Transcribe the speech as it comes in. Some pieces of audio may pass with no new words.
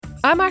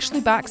I'm Ashley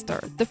Baxter,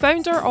 the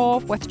founder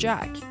of With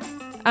Jack.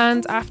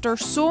 And after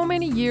so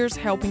many years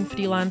helping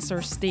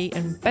freelancers stay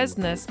in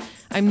business,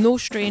 I'm no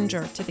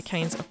stranger to the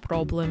kinds of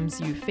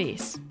problems you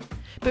face.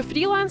 But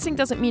freelancing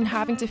doesn't mean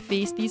having to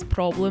face these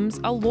problems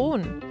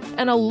alone.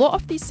 In a lot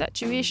of these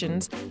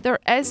situations, there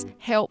is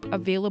help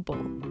available.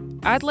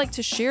 I'd like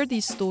to share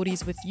these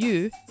stories with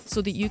you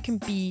so that you can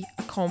be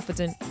a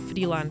confident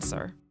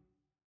freelancer.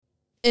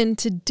 In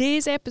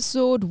today's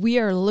episode, we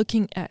are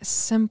looking at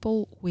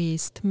simple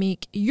ways to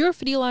make your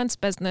freelance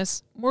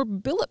business more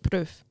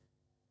bulletproof.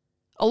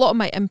 A lot of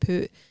my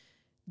input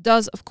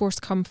does, of course,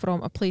 come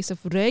from a place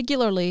of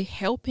regularly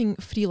helping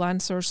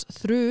freelancers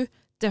through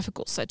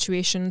difficult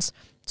situations.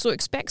 So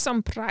expect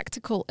some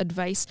practical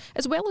advice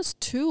as well as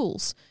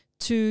tools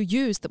to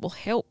use that will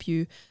help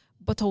you,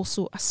 but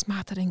also a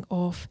smattering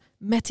of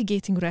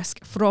mitigating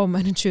risk from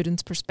an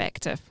insurance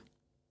perspective.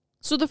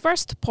 So the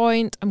first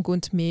point I'm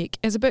going to make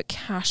is about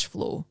cash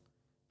flow.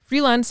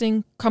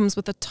 Freelancing comes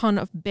with a ton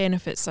of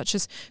benefits such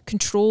as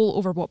control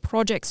over what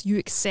projects you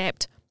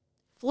accept,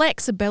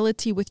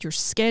 flexibility with your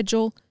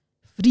schedule,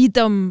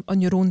 freedom on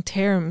your own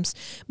terms.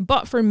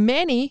 But for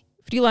many,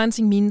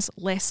 freelancing means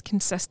less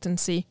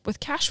consistency with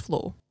cash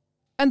flow.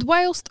 And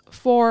whilst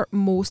for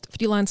most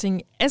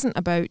freelancing isn't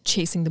about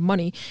chasing the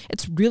money,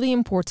 it's really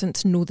important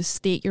to know the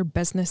state your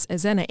business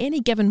is in at any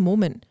given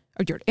moment.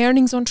 Are your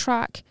earnings on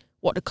track?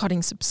 What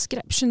recurring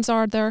subscriptions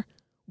are there?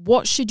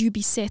 What should you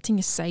be setting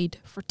aside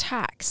for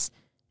tax?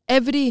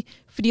 Every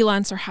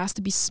freelancer has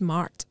to be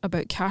smart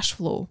about cash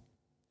flow.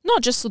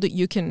 Not just so that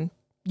you can,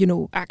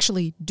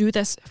 actually do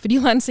this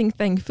freelancing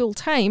thing full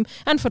time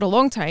and for a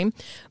long time,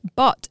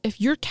 but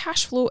if your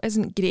cash flow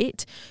isn't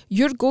great,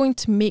 you're going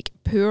to make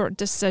poor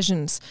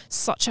decisions,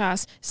 such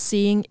as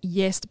saying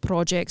yes to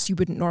projects you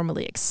wouldn't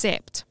normally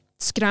accept,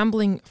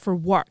 scrambling for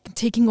work,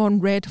 taking on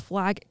red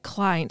flag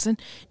clients,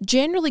 and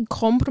generally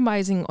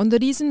compromising on the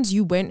reasons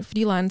you went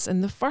freelance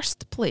in the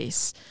first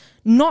place.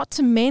 Not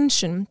to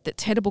mention that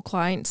terrible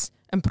clients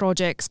and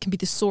projects can be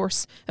the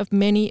source of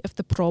many of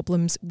the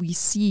problems we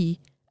see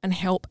and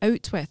help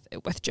out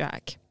with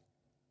Jack.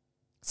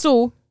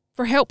 So,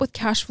 for help with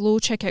cash flow,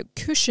 check out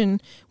Cushion,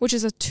 which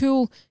is a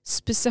tool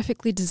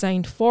specifically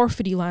designed for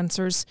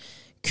freelancers.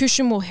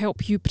 Cushion will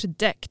help you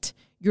predict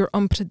your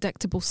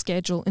unpredictable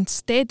schedule and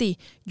steady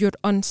your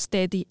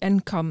unsteady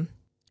income.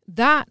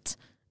 That,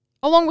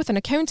 along with an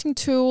accounting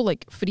tool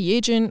like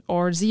FreeAgent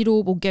or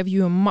Xero, will give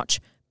you a much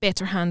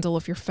better handle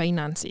of your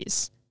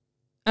finances.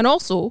 And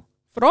also,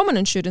 from an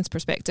insurance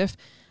perspective,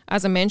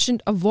 as I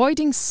mentioned,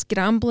 avoiding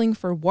scrambling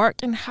for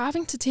work and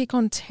having to take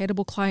on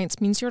terrible clients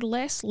means you're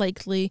less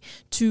likely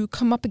to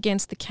come up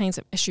against the kinds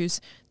of issues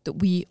that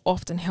we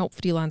often help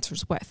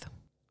freelancers with.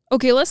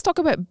 Okay, let's talk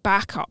about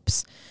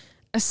backups.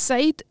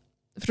 Aside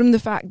from the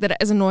fact that it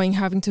is annoying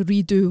having to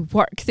redo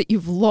work that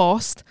you've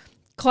lost,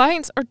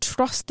 clients are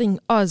trusting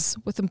us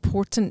with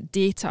important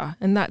data,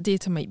 and that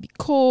data might be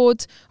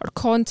code or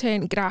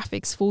content,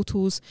 graphics,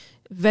 photos,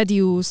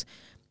 videos.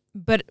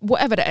 But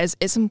whatever it is,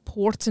 it's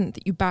important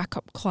that you back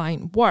up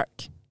client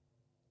work.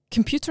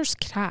 Computers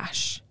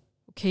crash,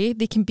 okay?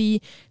 They can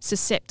be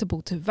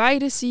susceptible to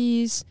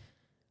viruses,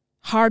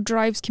 hard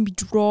drives can be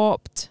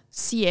dropped,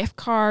 CF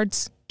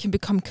cards can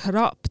become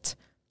corrupt.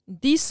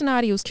 These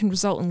scenarios can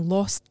result in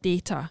lost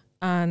data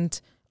and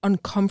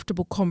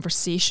uncomfortable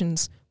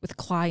conversations with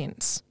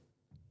clients.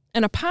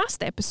 In a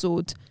past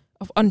episode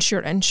of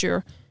Unsure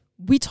Insure,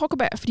 we talk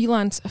about a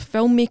freelance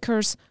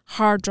filmmaker's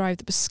hard drive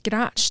that was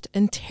scratched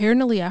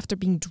internally after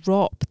being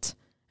dropped.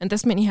 And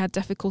this meant he had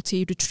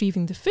difficulty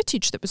retrieving the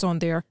footage that was on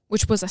there,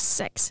 which was a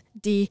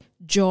 6-day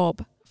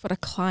job for a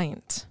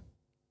client.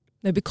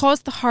 Now,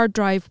 because the hard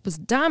drive was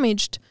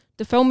damaged,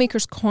 the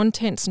filmmaker's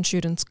contents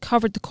insurance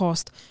covered the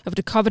cost of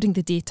recovering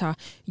the data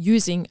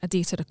using a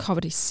data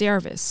recovery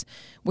service,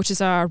 which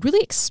is a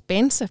really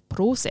expensive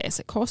process.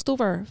 It cost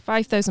over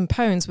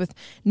 £5,000 with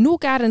no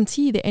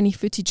guarantee that any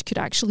footage could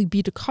actually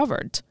be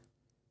recovered.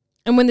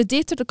 And when the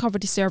data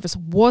recovery service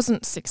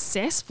wasn't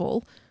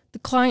successful, the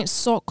client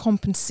sought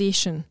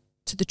compensation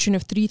to the tune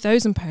of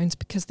 £3,000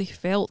 because they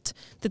felt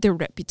that their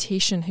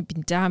reputation had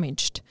been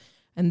damaged.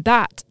 And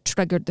that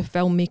triggered the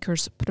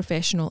filmmaker's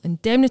professional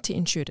indemnity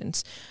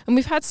insurance. And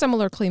we've had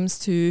similar claims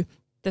to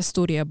this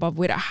story above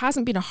where it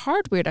hasn't been a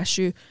hardware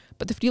issue,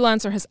 but the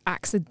freelancer has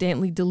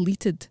accidentally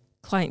deleted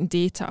client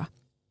data.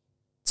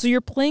 So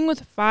you're playing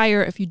with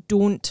fire if you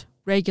don't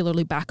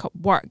regularly back up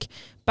work.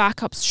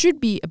 Backups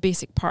should be a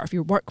basic part of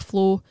your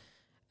workflow.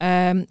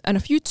 And a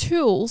few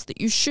tools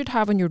that you should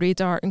have on your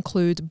radar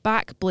include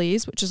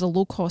Backblaze, which is a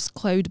low-cost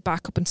cloud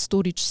backup and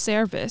storage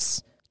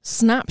service,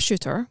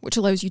 Snapshooter, which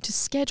allows you to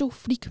schedule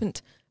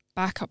frequent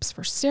backups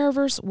for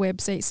servers,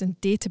 websites,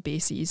 and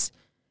databases,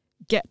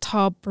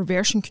 GitHub for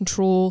version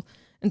control,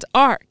 and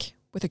Arc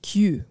with a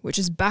Q, which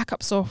is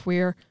backup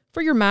software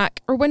for your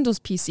Mac or Windows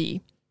PC.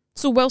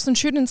 So whilst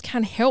insurance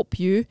can help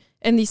you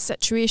in these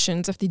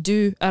situations if they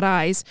do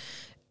arise,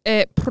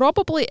 it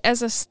probably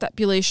is a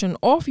stipulation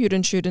of your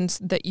insurance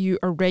that you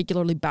are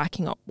regularly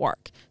backing up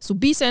work. So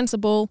be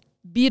sensible,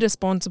 be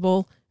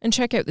responsible, and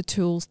check out the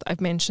tools that I've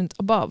mentioned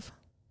above.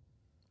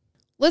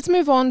 Let's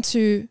move on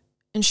to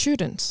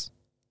insurance.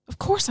 Of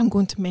course, I'm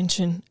going to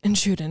mention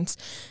insurance,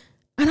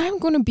 and I'm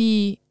going to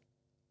be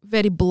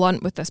very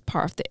blunt with this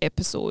part of the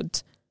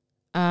episode.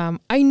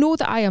 I know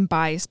that I am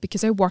biased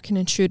because I work in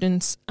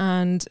insurance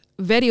and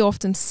very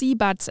often see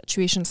bad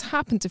situations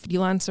happen to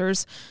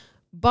freelancers,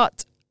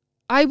 but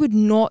I would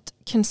not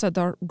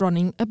consider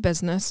running a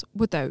business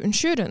without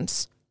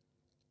insurance.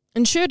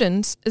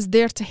 Insurance is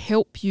there to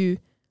help you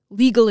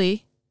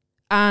legally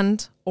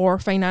and or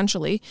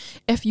financially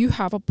if you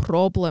have a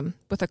problem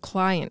with a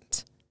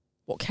client.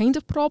 What kind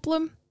of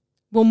problem?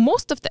 Well,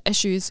 most of the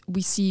issues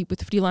we see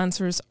with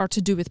freelancers are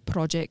to do with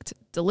project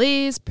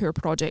delays, poor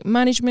project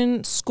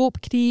management, scope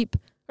creep,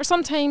 or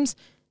sometimes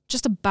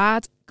just a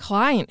bad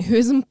client who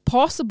is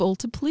impossible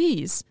to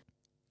please.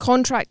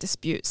 Contract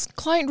disputes,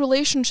 client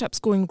relationships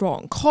going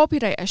wrong,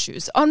 copyright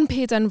issues,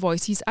 unpaid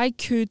invoices, I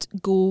could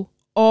go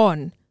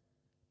on.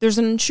 There's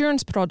an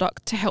insurance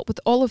product to help with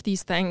all of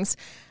these things,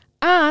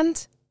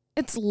 and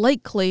it's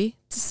likely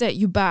to set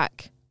you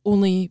back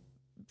only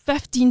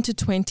 £15 to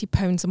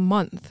 £20 a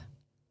month.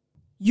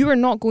 You are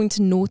not going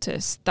to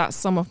notice that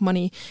sum of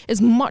money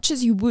as much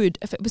as you would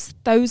if it was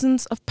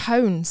thousands of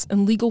pounds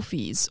in legal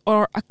fees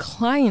or a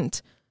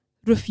client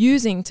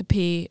refusing to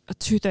pay a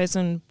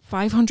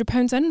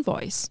 £2,500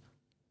 invoice.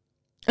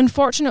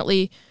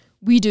 Unfortunately,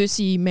 we do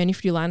see many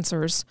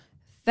freelancers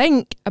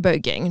think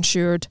about getting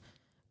insured,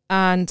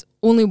 and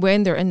only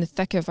when they're in the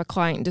thick of a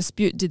client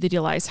dispute do they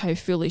realise how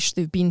foolish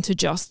they've been to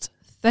just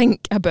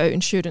think about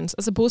insurance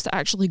as opposed to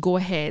actually go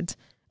ahead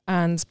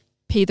and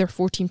pay their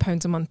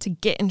 £14 a month to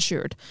get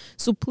insured.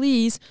 So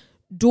please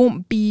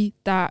don't be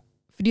that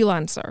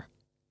freelancer.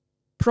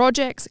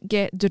 Projects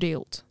get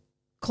derailed.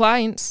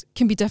 Clients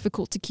can be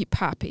difficult to keep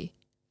happy,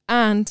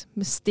 and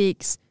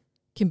mistakes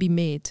can be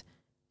made.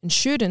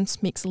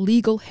 Insurance makes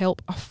legal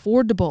help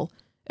affordable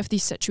if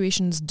these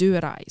situations do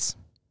arise.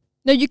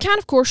 Now, you can,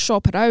 of course,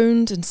 shop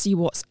around and see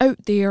what's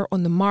out there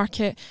on the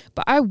market,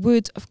 but I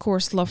would, of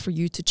course, love for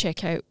you to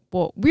check out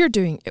what we're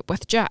doing at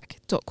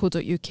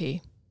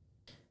withjack.co.uk.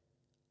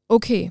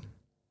 Okay,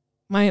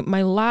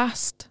 my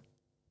last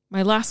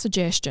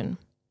suggestion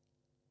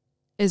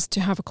is to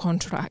have a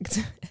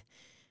contract.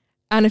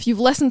 And if you've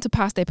listened to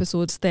past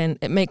episodes, then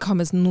it might come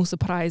as no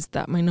surprise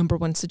that my number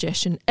one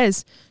suggestion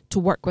is to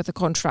work with a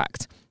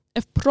contract.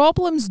 If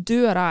problems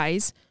do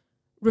arise,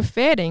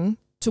 referring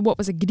to what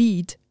was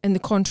agreed in the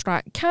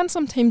contract can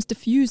sometimes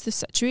diffuse the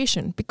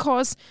situation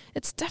because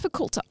it's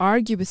difficult to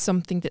argue with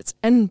something that's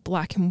in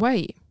black and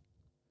white.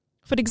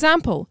 For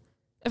example,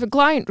 if a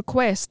client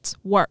requests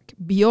work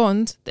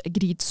beyond the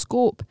agreed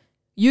scope,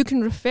 you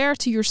can refer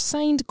to your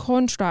signed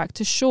contract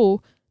to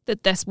show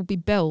that this will be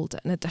billed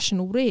at an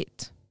additional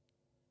rate.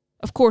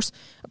 Of course,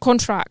 a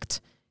contract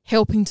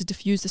helping to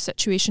diffuse the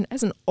situation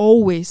isn't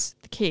always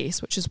the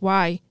case, which is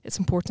why it's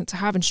important to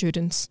have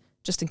insurance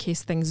just in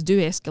case things do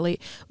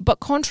escalate. But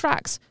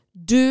contracts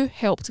do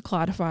help to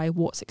clarify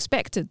what's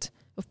expected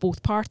of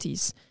both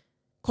parties.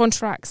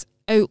 Contracts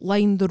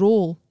outline the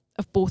role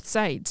of both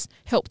sides,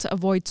 help to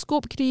avoid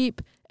scope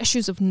creep,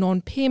 issues of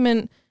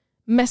non-payment,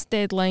 missed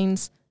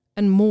deadlines,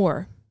 and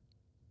more.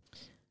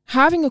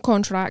 Having a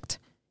contract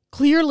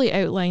clearly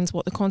outlines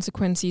what the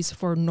consequences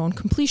for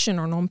non-completion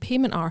or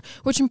non-payment are,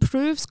 which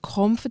improves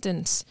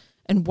confidence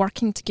in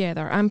working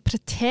together and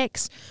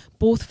protects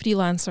both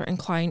freelancer and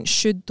client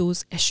should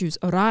those issues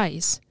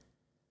arise.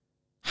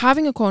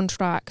 Having a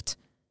contract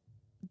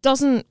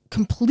doesn't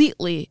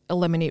completely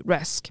eliminate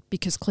risk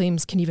because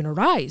claims can even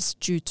arise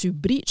due to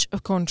breach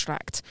of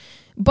contract,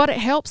 but it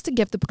helps to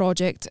give the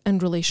project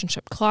and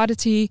relationship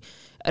clarity,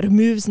 it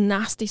removes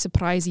nasty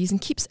surprises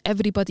and keeps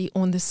everybody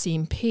on the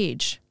same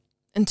page.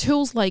 And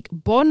tools like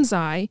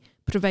Bonsai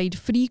provide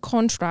free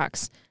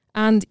contracts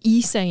and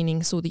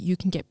e-signing so that you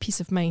can get peace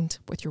of mind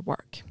with your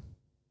work.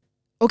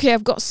 Okay,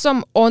 I've got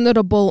some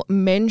honourable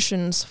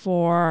mentions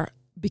for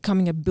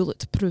becoming a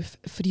bulletproof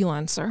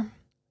freelancer.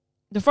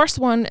 The first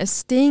one is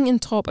staying on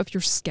top of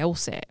your skill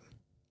set.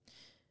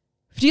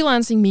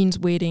 Freelancing means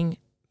wearing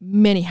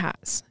many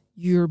hats.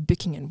 You're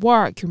booking in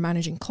work, you're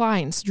managing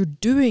clients, you're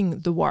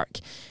doing the work.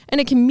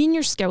 And it can mean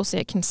your skill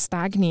set can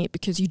stagnate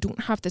because you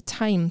don't have the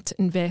time to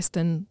invest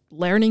in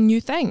learning new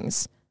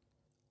things.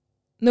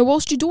 Now,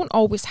 whilst you don't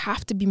always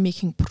have to be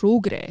making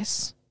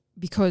progress,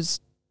 because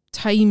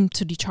time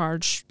to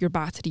recharge your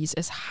batteries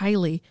is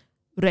highly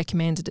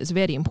recommended, it's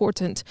very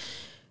important,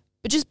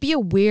 but just be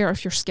aware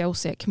of your skill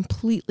set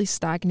completely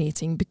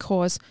stagnating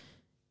because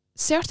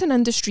certain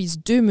industries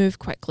do move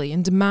quickly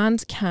and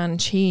demand can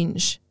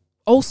change.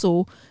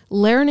 Also,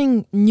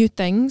 learning new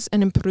things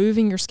and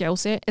improving your skill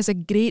set is a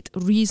great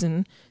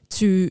reason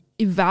to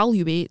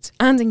evaluate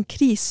and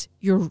increase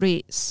your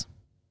rates.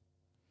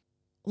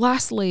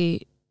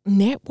 Lastly,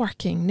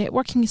 networking.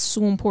 Networking is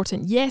so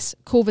important. Yes,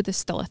 COVID is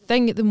still a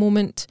thing at the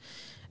moment.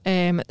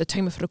 At the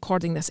time of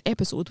recording this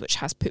episode, which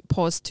has put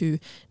pause to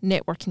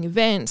networking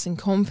events and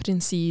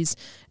conferences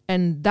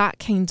and that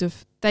kind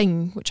of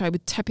thing, which I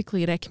would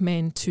typically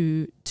recommend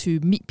to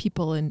meet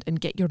people and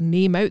get your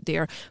name out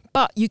there.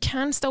 But you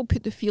can still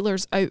put the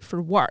feelers out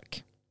for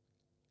work.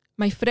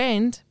 My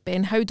friend,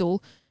 Ben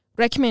Howdell,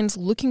 recommends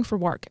looking for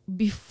work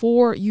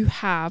before you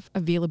have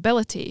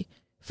availability.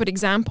 For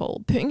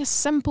example, putting a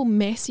simple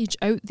message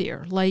out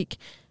there like,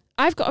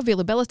 I've got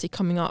availability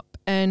coming up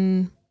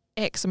in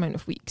X amount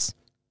of weeks.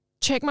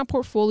 Check my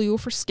portfolio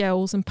for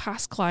skills and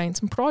past clients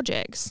and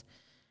projects.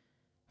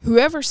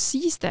 Whoever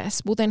sees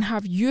this will then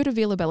have your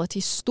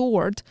availability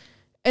stored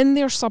in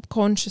their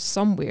subconscious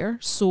somewhere,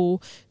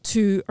 so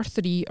 2 or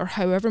 3 or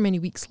however many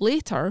weeks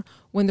later,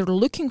 when they're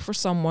looking for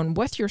someone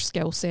with your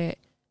skill set,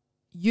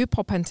 you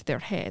pop into their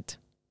head.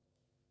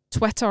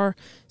 Twitter,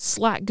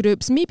 Slack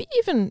groups, maybe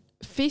even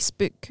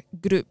Facebook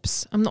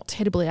groups. I'm not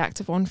terribly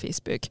active on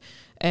Facebook,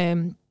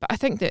 but I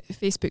think that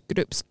Facebook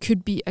groups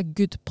could be a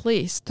good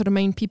place to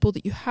remind people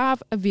that you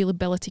have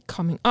availability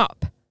coming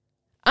up.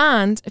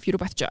 And if you're a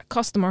WithJack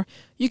customer,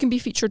 you can be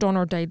featured on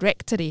our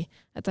directory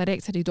at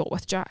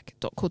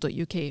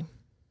directory.withjack.co.uk.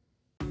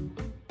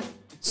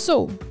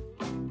 So,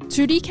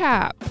 to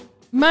recap,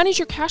 manage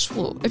your cash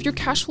flow. If your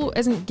cash flow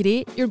isn't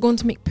great, you're going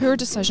to make poor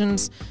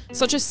decisions,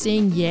 such as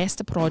saying yes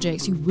to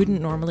projects you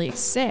wouldn't normally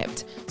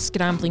accept,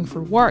 scrambling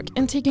for work,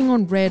 and taking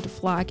on red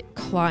flag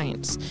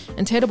clients.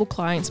 And terrible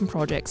clients and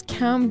projects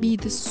can be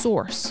the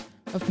source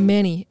of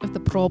many of the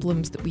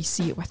problems that we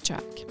see at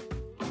WithJack.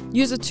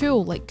 Use a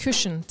tool like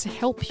Cushion to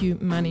help you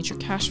manage your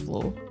cash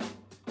flow.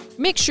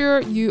 Make sure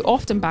you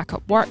often back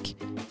up work.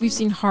 We've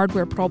seen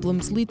hardware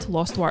problems lead to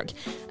lost work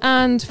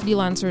and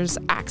freelancers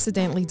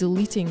accidentally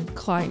deleting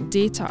client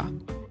data.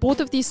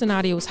 Both of these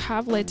scenarios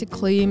have led to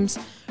claims,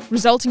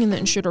 resulting in the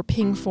insurer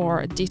paying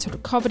for a data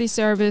recovery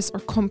service or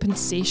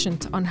compensation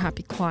to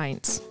unhappy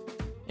clients.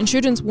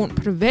 Insurance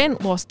won't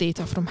prevent lost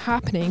data from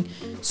happening,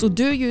 so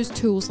do use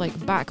tools like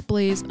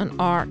Backblaze and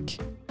Arc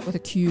with a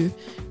Q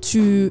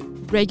to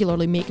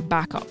regularly make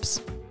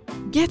backups.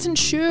 Get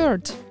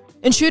insured.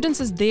 Insurance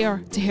is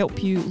there to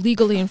help you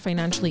legally and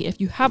financially if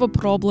you have a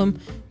problem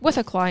with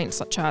a client,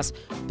 such as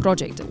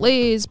project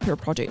delays, poor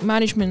project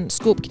management,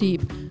 scope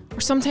creep,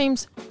 or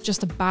sometimes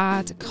just a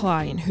bad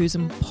client who's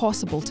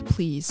impossible to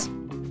please.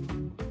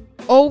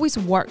 Always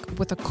work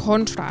with a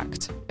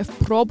contract. If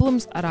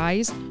problems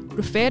arise,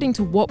 referring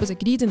to what was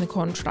agreed in the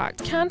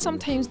contract can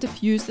sometimes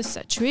diffuse the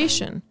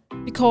situation,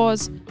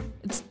 because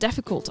it's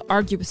difficult to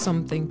argue with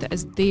something that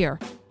is there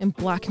in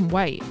black and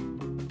white.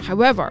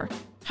 However,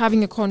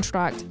 having a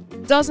contract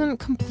doesn't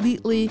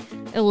completely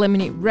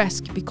eliminate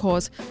risk,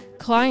 because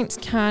clients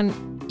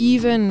can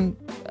even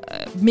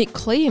make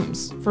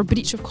claims for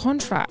breach of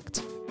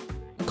contract.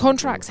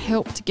 Contracts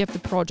help to give the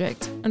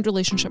project and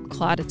relationship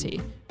clarity,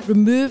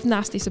 remove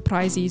nasty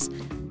surprises,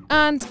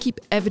 and keep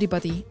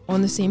everybody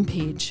on the same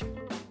page.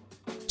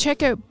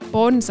 Check out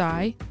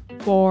Bonsai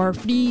for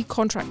free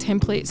contract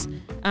templates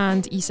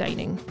and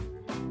e-signing.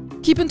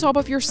 Keep on top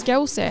of your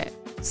skill set.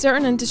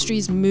 Certain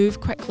industries move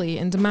quickly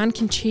and demand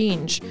can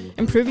change.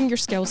 Improving your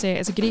skill set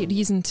is a great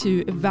reason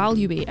to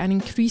evaluate and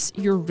increase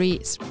your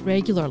rates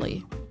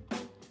regularly.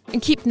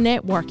 And keep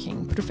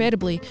networking,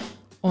 preferably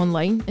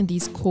online in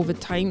these COVID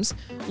times.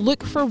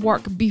 Look for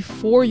work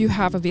before you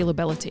have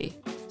availability.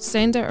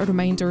 Send out a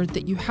reminder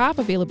that you have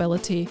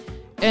availability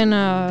in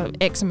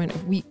X amount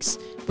of weeks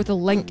with a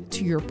link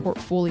to your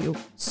portfolio,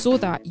 so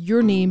that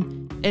your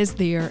name is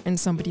there in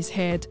somebody's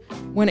head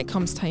when it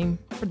comes time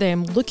for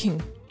them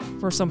looking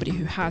for somebody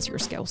who has your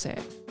skill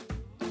set.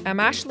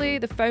 I'm Ashley,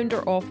 the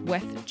founder of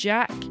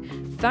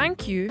WithJack.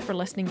 Thank you for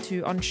listening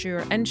to Unsure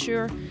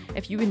Insure.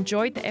 If you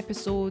enjoyed the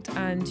episode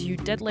and you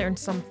did learn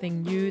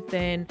something new,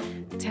 then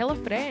tell a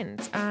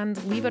friend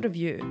and leave a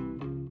review.